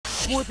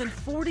More than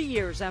 40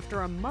 years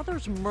after a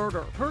mother's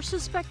murder, her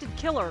suspected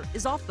killer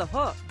is off the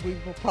hook. We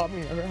will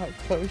probably never have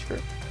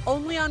closure.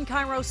 Only on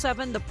Cairo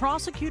 7, the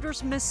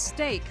prosecutor's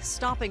mistake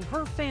stopping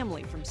her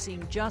family from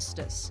seeing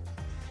justice.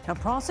 Now,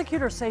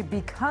 prosecutors say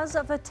because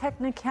of a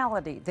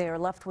technicality, they are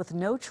left with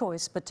no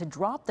choice but to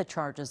drop the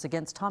charges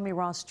against Tommy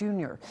Ross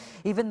Jr.,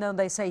 even though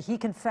they say he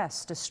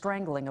confessed to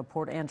strangling a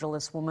Port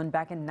Angeles woman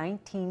back in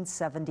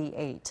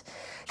 1978.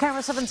 Cairo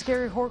 7's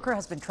Gary Horker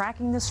has been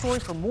tracking this story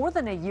for more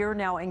than a year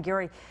now. And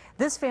Gary,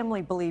 this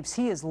family believes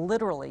he is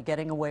literally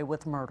getting away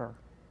with murder.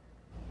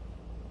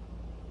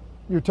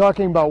 You're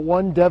talking about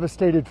one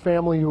devastated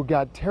family who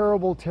got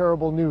terrible,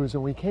 terrible news.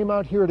 And we came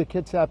out here to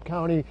Clallam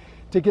County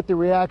to get the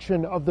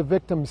reaction of the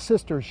victim's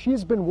sister.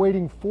 She's been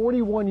waiting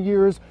 41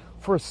 years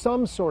for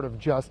some sort of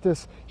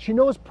justice. She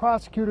knows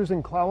prosecutors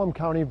in Clallam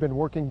County have been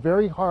working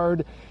very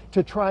hard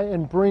to try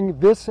and bring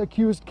this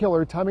accused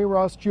killer, Tommy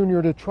Ross Jr.,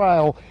 to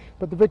trial.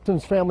 But the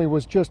victim's family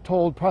was just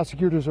told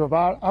prosecutors are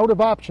out of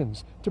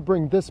options to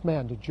bring this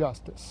man to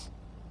justice.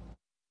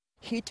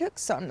 He took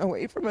something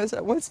away from us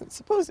that wasn't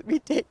supposed to be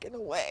taken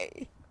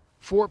away.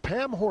 For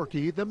Pam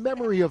Horkey, the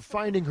memory of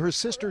finding her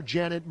sister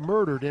Janet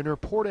murdered in her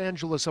Port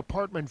Angeles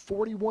apartment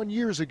 41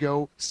 years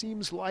ago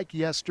seems like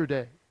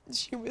yesterday.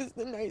 She was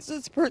the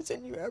nicest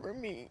person you ever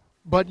meet.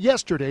 But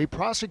yesterday,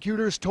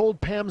 prosecutors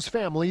told Pam's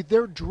family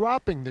they're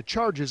dropping the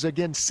charges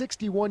against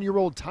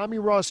 61-year-old Tommy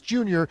Ross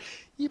Jr.,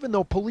 even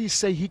though police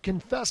say he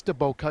confessed to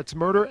Bocut's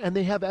murder and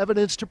they have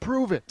evidence to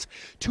prove it.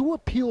 Two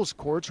appeals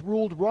courts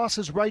ruled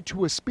Ross's right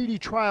to a speedy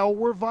trial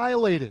were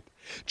violated.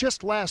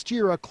 Just last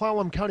year, a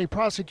Clallam County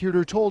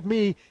prosecutor told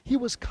me he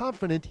was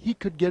confident he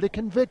could get a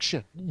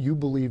conviction. You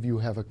believe you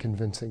have a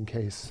convincing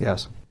case?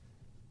 Yes.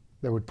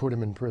 That would put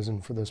him in prison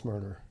for this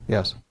murder?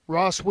 Yes.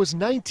 Ross was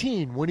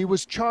 19 when he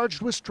was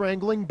charged with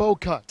strangling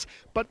Bocut.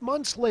 But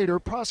months later,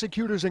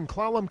 prosecutors in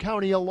Clallam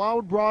County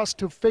allowed Ross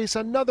to face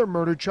another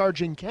murder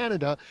charge in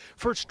Canada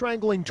for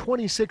strangling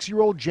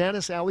 26-year-old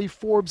Janice Allie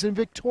Forbes in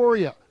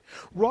Victoria.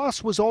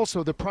 Ross was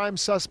also the prime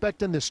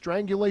suspect in the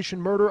strangulation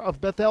murder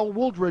of Bethel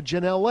Wooldridge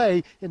in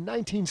L.A. in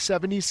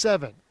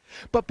 1977.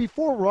 But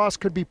before Ross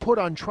could be put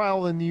on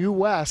trial in the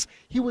U.S.,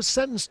 he was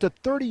sentenced to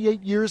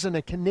 38 years in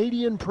a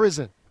Canadian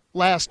prison.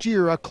 Last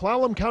year, a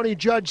Clallam County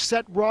judge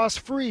set Ross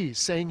free,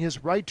 saying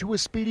his right to a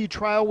speedy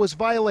trial was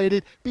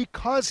violated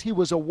because he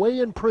was away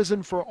in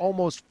prison for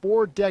almost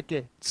 4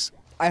 decades.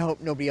 I hope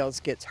nobody else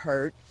gets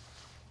hurt.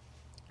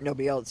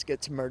 Nobody else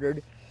gets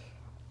murdered.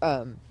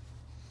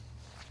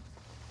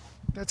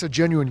 That's a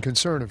genuine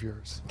concern of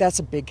yours. That's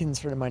a big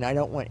concern of mine. I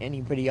don't want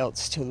anybody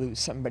else to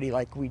lose somebody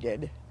like we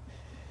did,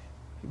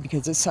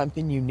 because it's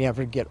something you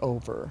never get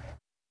over.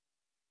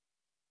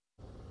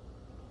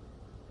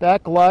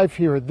 Back live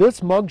here, this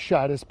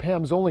mugshot is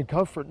Pam's only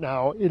comfort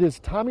now. It is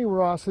Tommy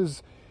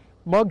Ross's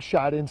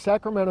mugshot in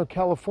Sacramento,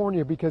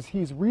 California, because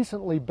he's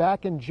recently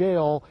back in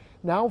jail,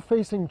 now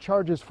facing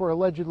charges for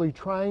allegedly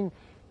trying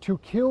to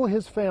kill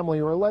his family,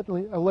 or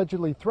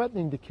allegedly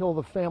threatening to kill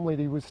the family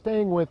that he was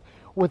staying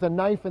with a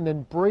knife, and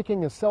then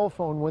breaking a cell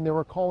phone when they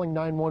were calling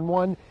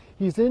 911.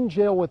 He's in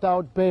jail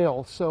without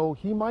bail, so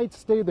he might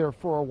stay there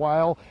for a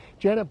while.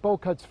 Janet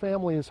Bocut's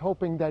family is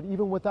hoping that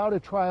even without a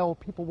trial,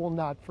 people will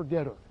not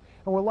forget her.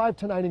 And we're live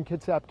tonight in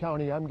Clallam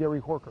County. I'm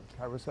Gary Horker,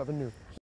 Cairo 7 News.